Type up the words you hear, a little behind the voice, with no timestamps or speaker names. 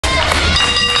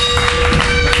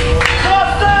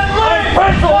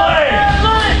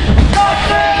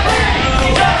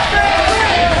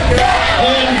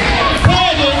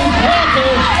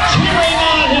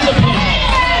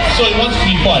So he wants to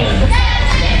be fired.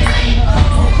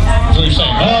 That's what you're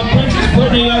saying. Princess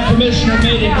Brittani, our commissioner,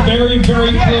 made it very,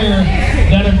 very clear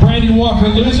that if Brandon Walker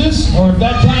loses, or if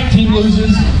that tag team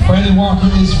loses, Brandon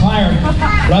Walker is fired.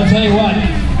 But I'll tell you what,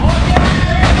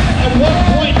 at what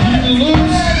point do you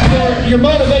lose your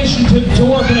motivation to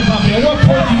work in a company? At what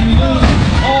point do you lose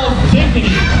all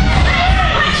dignity?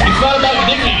 It's not about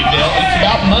dignity, Bill. It's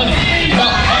about money. It's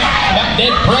about cash. It's about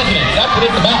dead presidents. That's what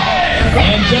it's about.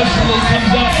 And Justin Lee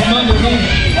comes out from underneath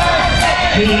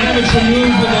the amateur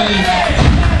move with a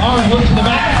arm hook to the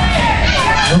back.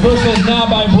 Reversal is now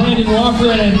by Brandon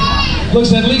Walker, and it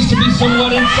looks at least to be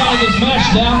somewhat inside this match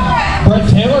now. Brett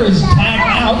Taylor is tagged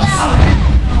out.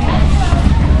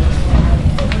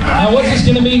 Now what's this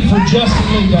going to mean for Justin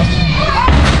Lee, Dustin?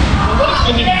 Well, what it's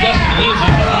going to mean for Justin Lee is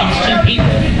he's means two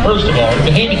people. First of all, it's a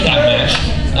handicap match.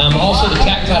 Also, the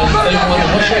tag titles they won.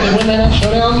 What show they win that at?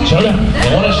 Showdown? Showdown. They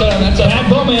won a showdown. That's up.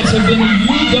 Bromance have been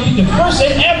the first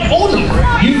and only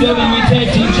UWE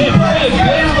Tag Team Championships. They have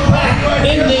blazed the path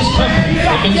in this company.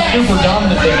 They've been super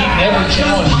dominant. They beat every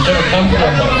challenge that's ever come to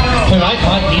them. Tonight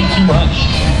might be too much.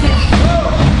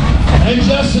 And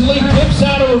Justin Lee flips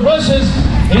out of reverses.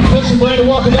 He's pushing Brandon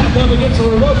Walker back up against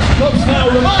the ropes now.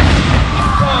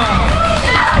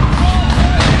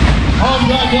 Arm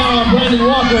drag down on Brandon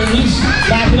Walker, and he's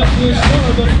backing up to his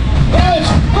corner, but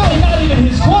it's really not even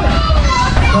his corner.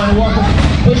 Brandon Walker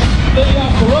pushes Lee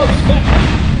off the ropes, back.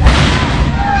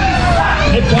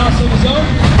 Hip toss of his own,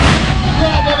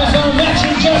 grab of his own,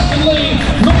 matching Justin Lee,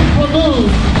 move for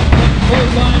move.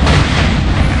 Clothesline.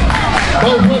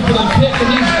 Both went for the kick,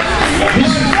 and these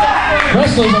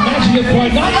wrestlers are matching it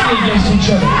quite nicely against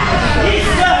each other.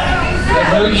 They're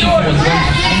very equal in terms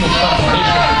of single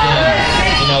competition.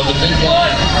 You know, the big guy,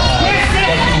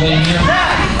 Justin Lee here,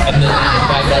 and the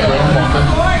bad guy, Brandon Walker.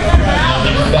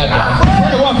 He's a bad guy.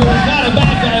 Brandon Walker is not a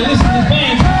bad guy. Listen to the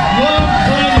fans. Love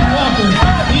Brandon Walker.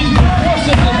 He's been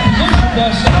forcing this position,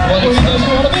 Dustin, where he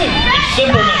doesn't want to be. It's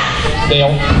simple now,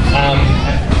 Dale.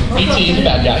 BT is a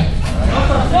bad guy.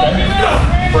 Okay?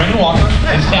 Brandon Walker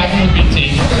is tagging with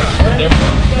BT.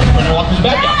 Therefore, Brandon Walker's a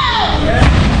bad guy.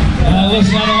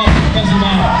 Listen, I don't like the fuzzy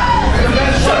man.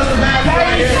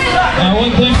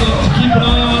 One thing to keep an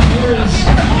eye on here is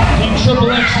the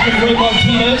Triple X with Ray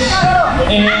Martinez,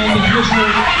 and the commissioner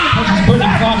punches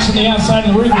Brittany Fox on the outside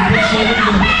of the ring, which is a little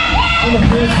bit of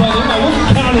interference by them. I wouldn't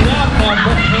count it out now.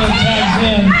 Brett Taylor tags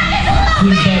in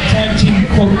his tag team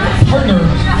quote partner,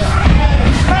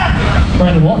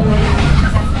 Brandon Walker.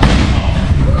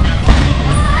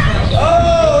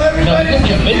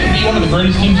 They could be one of the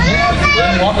greatest teams in history.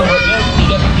 Brandon Walker right there, he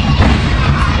doesn't beat them.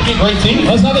 It'd be a great team.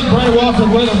 I think Brandon Walker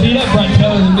would rather beat up Brett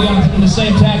Taylor than be on the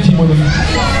same tag team with him.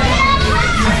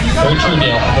 Very true,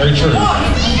 Dale. Very true.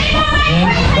 And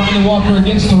Brandon Walker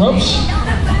against the ropes.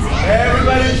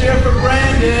 Everybody cheer for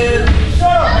Brandon.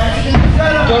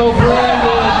 Go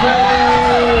Brandon!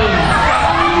 Yay!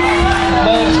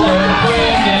 Let's go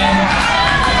Brandon!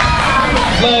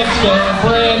 Let's go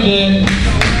Brandon!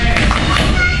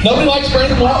 Nobody likes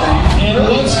Brandon Walker. And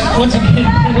once again,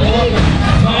 Brandon Walker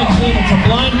tags in. It's a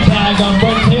blind tag on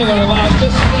Brett Taylor, allows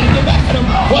Justin Lee to get back at him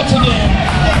once again.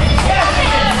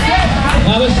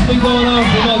 Now this has been going on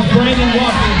for months. Brandon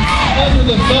Walker, under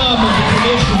the thumb of the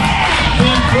commission,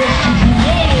 being forced to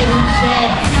humiliate himself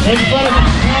in front of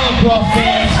these Holocroft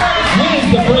fans. When is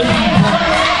the breaking point?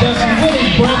 Dustin, when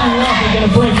is Brandon Walker going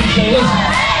to break and say, listen,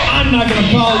 I'm not going to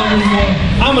follow you anymore.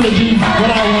 I'm going to do what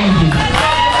I want to do.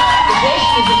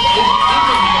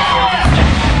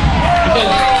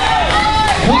 Because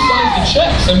who signs the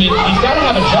checks? I mean, he's got to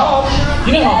have a job.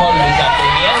 You know how hard it is out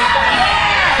there.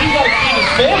 He's got to feed his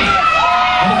family.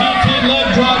 And the V-team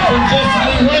leg drop from Justin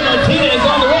Lee. Ray Martinez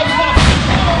on the ropes now.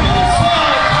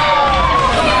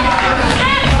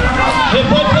 Hit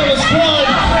Brett Taylor squad.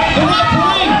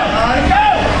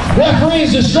 The referee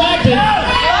is distracted.